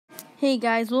Hey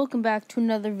guys, welcome back to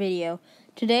another video.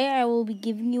 Today I will be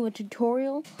giving you a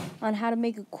tutorial on how to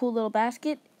make a cool little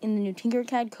basket in the new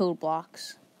Tinkercad code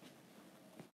blocks.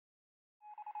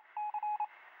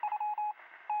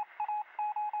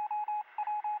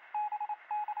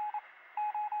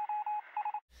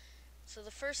 So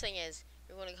the first thing is,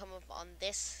 you're going to come up on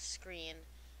this screen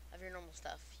of your normal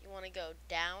stuff. You want to go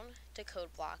down to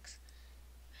code blocks.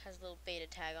 It has a little beta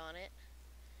tag on it.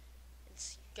 You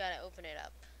gotta open it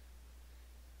up.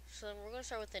 So then we're going to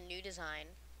start with a new design.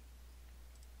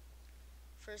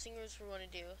 First thing we're going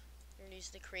to do, we're going to use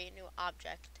the create new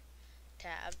object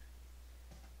tab.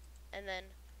 And then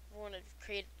we're going to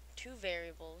create two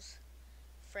variables,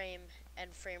 frame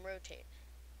and frame rotate.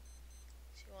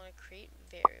 So you want to create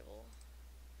variable.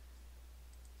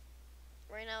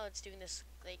 Right now it's doing this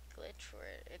like glitch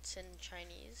where it's in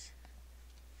Chinese.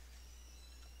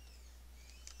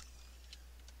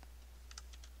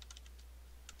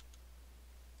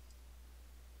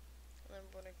 And then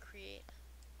we're going to create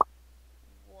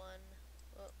one,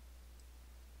 oh,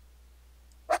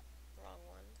 wrong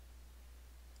one.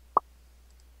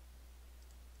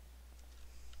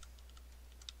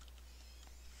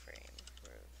 Frame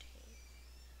rotate.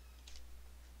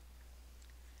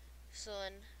 So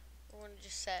then we're going to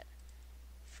just set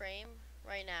frame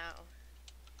right now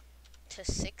to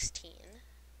 16.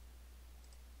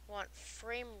 We want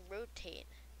frame rotate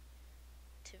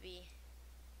to be,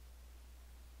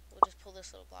 we'll just pull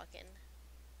this little block in.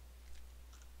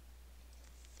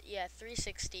 Yeah,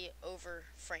 360 over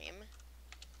frame.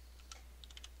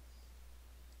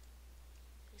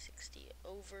 360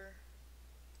 over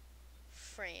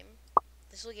frame.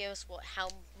 This will give us how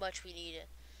much we need to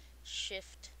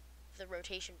shift the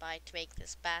rotation by to make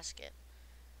this basket.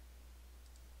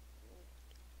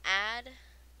 Add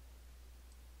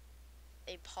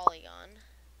a polygon.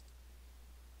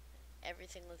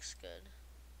 Everything looks good.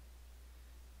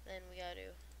 Then we gotta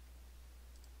do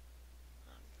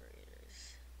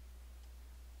operators.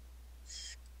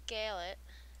 Scale it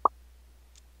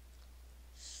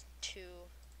to,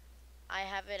 I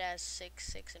have it as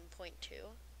 6, 6, and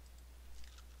 0.2.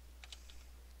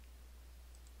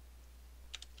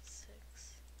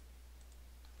 6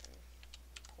 and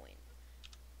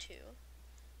 0.2.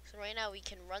 So right now we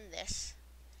can run this,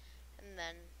 and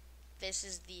then this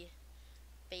is the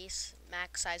base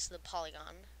max size of the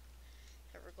polygon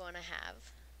that we're going to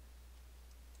have.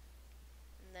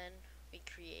 And then we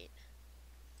create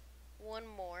one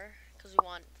more because we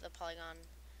want the polygon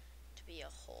to be a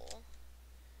hole.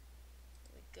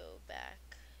 We go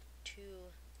back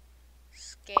to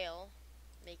scale,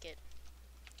 make it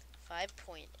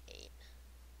 5.8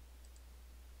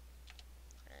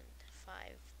 and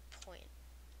 5.8,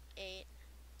 and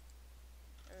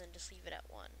then just leave it at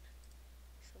 1.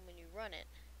 So when you run it,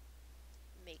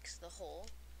 it makes the hole,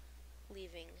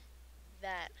 leaving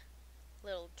that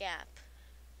little gap.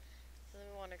 So then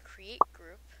we want to create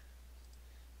group.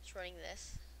 It's running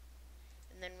this,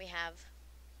 and then we have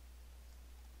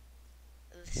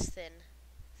this thin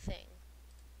thing.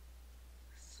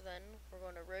 So then we're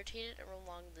going to rotate it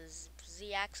along the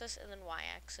z-axis and then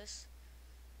y-axis.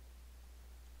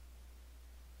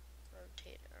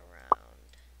 Rotate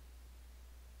around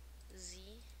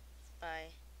z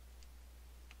by,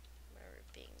 remember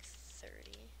it being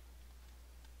 30.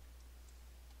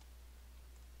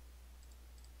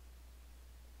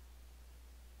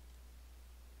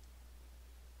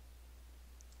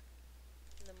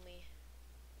 And then we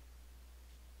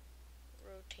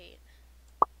rotate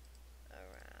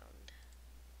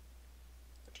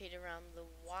around the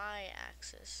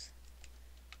y-axis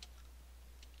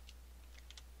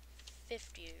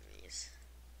 50 degrees.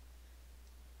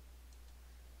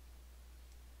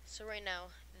 So right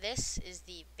now, this is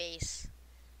the base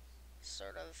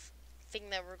sort of thing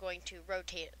that we're going to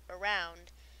rotate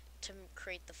around to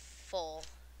create the full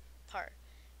part.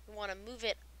 We want to move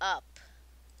it up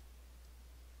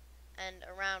and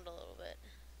around a little bit.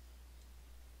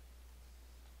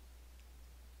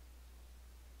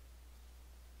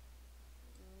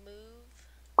 Move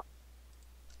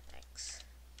x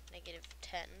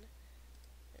 -10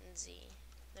 and z,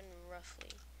 then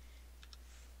roughly.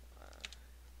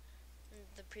 In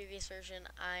the previous version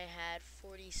I had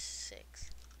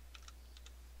 46.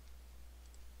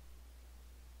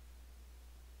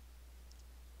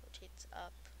 Rotates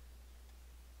up.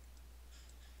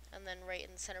 And then right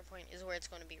in the center point is where it's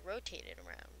going to be rotated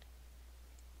around.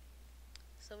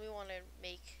 So we want to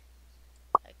make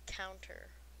a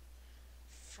counter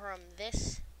from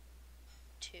this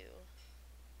to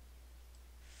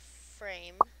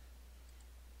frame.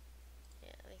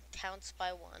 Yeah, it counts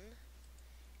by 1.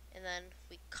 And then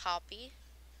we copy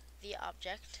the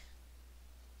object,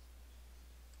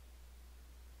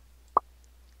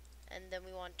 and then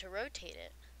we want to rotate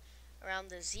it around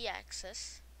the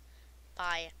z-axis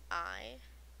by I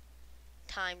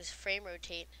times frame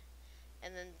rotate,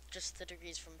 and then just the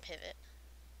degrees from pivot.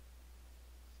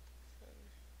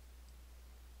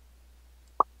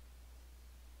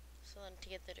 So then to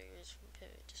get the degrees from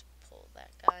pivot, just pull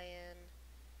that guy in,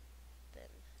 then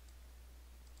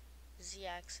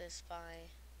z-axis by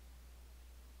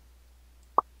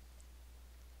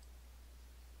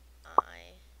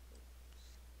I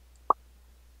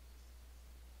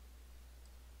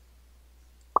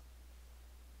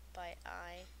by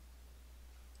I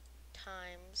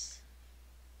times,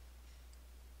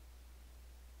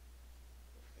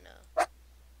 no,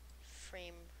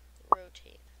 frame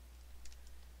rotate.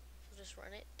 So just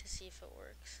run it to see if it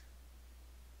works.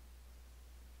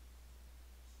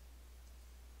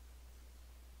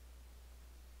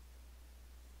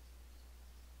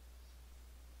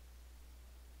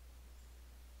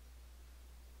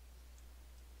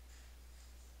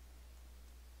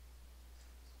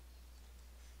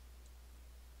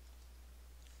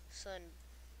 So then,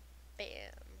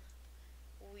 bam,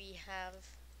 we have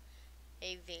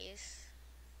a vase,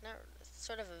 not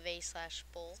sort of a vase slash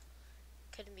bowl.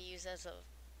 Couldn't be used as a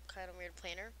kind of weird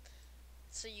planner.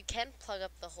 So you can plug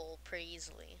up the hole pretty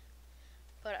easily.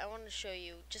 But I want to show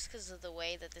you, just because of the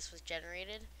way that this was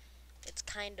generated, it's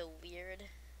kind of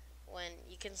weird when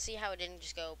you can see how it didn't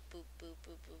just go boop, boop,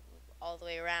 boop, boop, boop all the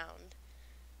way around.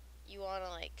 You want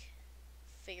to like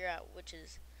figure out which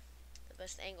is the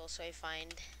best angle. So I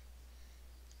find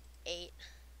 8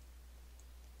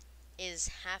 is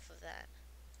half of that.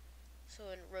 So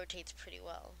it rotates pretty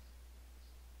well.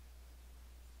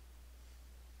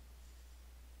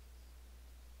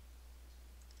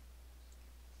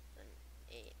 Then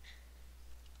 8.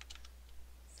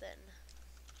 Then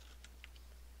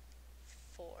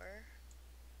 4.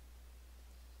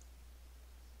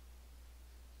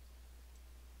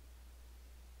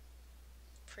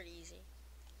 Pretty easy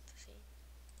to see.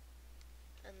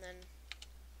 And then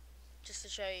just to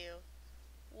show you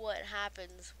what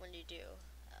happens when you do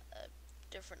a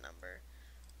different number,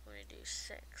 when you do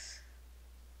 6.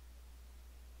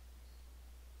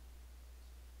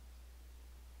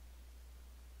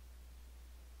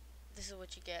 This is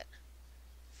what you get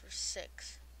for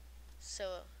 6.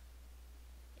 So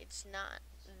it's not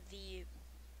the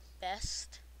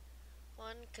best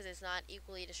one because it's not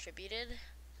equally distributed.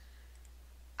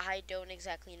 I don't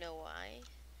exactly know why.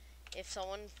 If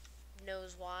someone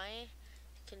knows why,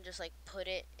 you can just like put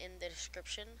it in the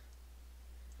description.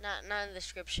 Not in the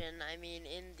description, I mean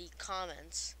in the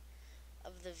comments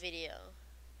of the video.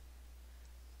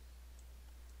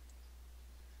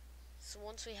 So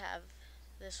once we have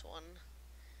this one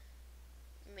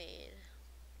made,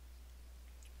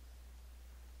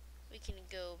 we can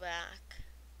go back,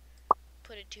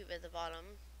 put a tube at the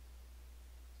bottom.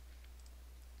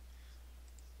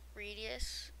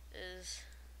 Radius is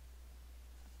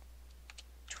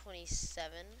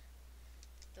 27.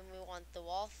 Then we want the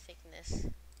wall thickness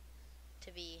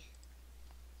to be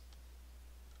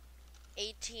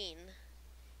 18,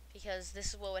 because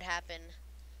this is what would happen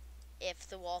if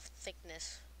the wall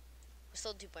thickness was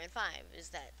still 2.5, is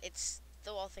that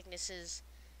the wall thickness is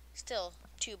still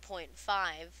 2.5,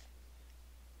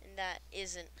 and that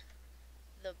isn't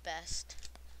the best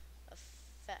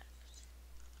effect.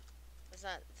 It's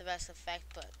not the best effect,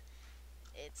 but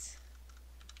it's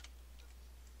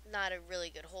not a really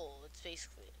good hole. It's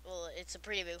basically, well, it's a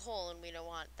pretty big hole, and we don't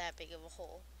want that big of a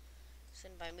hole. So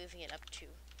then by moving it up to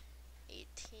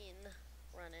 18,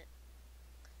 run it,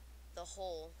 the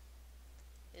hole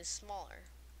is smaller.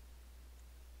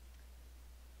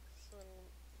 So then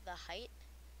the height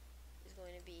is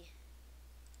going to be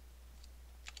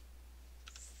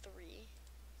 3.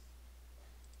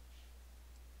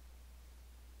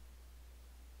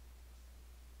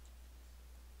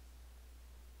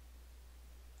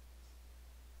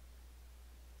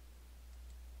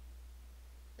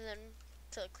 And then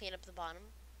to clean up the bottom,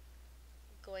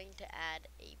 I'm going to add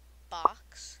a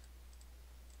box.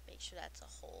 Make sure that's a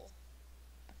hole.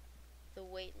 The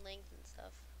weight and length and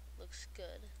stuff looks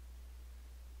good.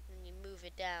 And you move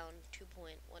it down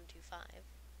 2.125.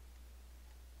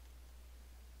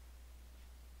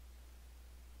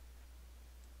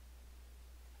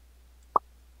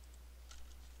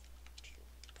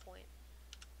 2.125,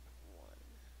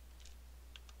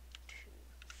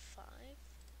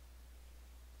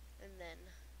 and then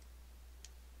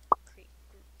create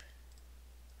group.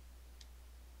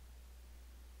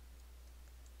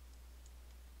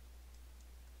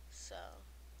 So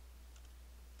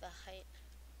the height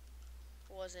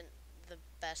wasn't the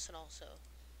best, and also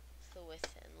the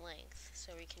width and length,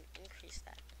 so we can increase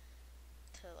that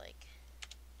to like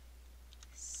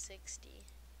 60,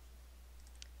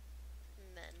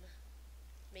 and then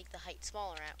make the height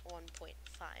smaller at 1.5.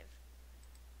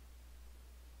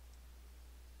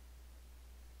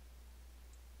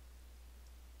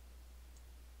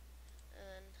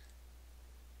 And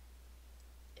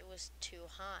it was too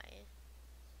high,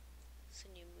 so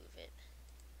you move it,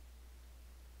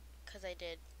 because I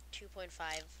did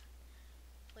 2.5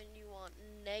 when you want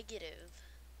negative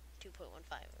 2.15,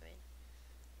 I mean.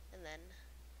 And then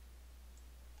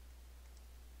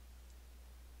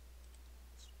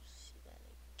see that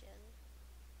again.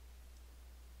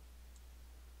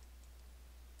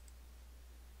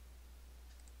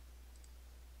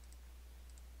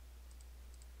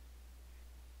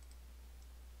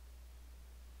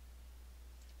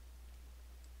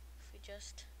 If we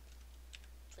just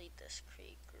delete this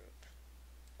create group,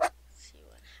 see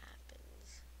what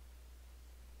happens.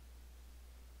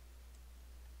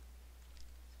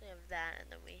 So we have that,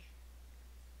 and then we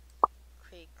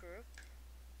create group.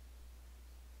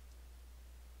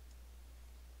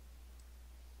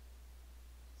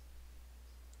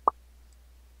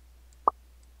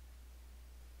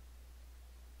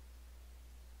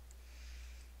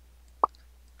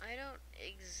 I don't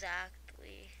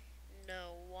exactly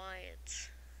know why it's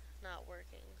not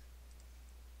working.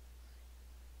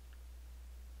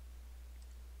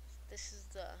 This is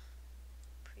the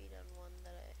pre-done one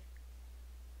that I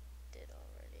did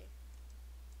already.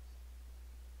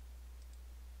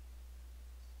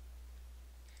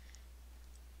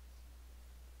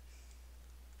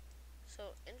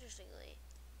 So interestingly,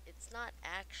 it's not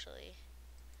actually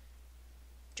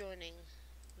joining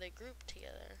the group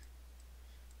together.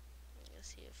 I'm gonna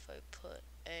see if I put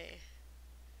a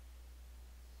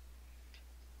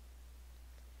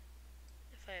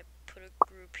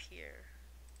group here.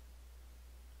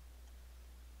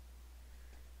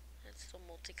 It's still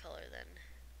multicolor, then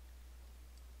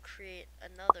create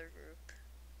another group.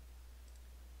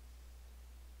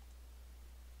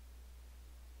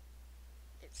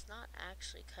 It's not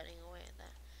actually cutting away at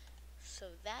that. So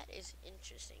that is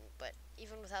interesting, but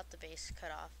even without the base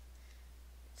cut off,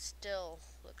 it still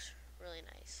looks really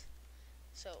nice.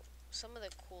 So some of the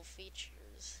cool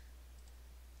features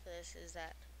for this is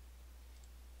that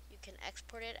you can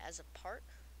export it as a part,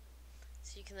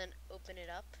 so you can then open it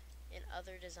up in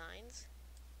other designs,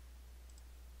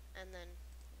 and then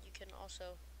you can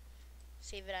also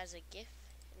save it as a GIF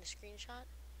in a screenshot,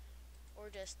 or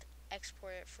just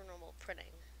export it for normal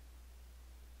printing.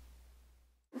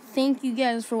 Thank you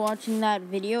guys for watching that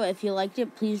video. If you liked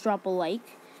it, please drop a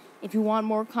like. If you want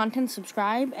more content,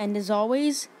 subscribe. And as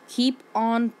always, keep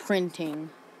on printing.